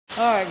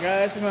Alright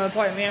guys, I'm going to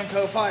play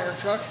Namco fire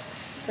truck.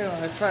 I'm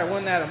going to try to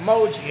win that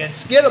emoji.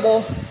 It's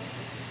skiddable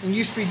and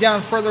used to be down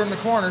further in the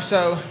corner,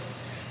 so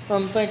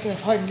I'm thinking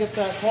if I can get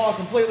that claw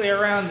completely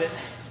around it,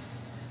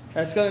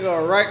 that's going to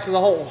go right to the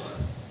hole.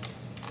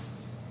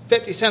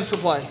 50 cents per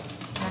play.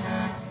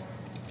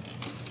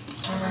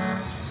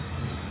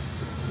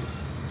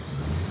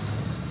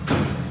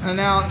 And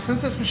now,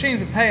 since this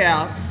machine's a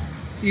payout,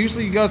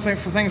 usually you go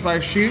for things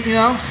like shoot, you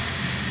know?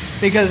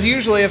 Because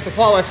usually if the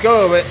claw lets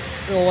go of it,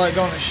 it'll let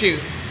go in the chute.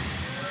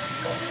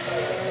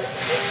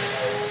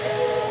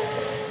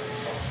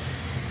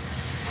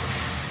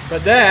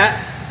 But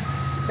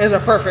that is a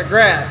perfect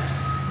grab.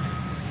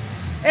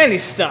 And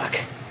he's stuck.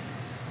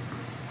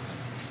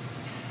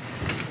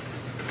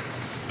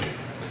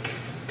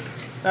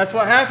 That's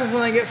what happens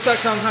when they get stuck.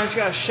 Sometimes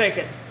you gotta shake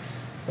it.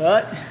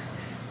 But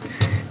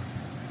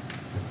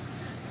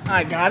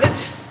I got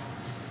it.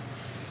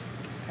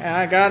 And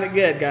I got it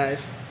good,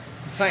 guys.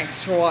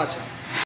 Thanks for watching.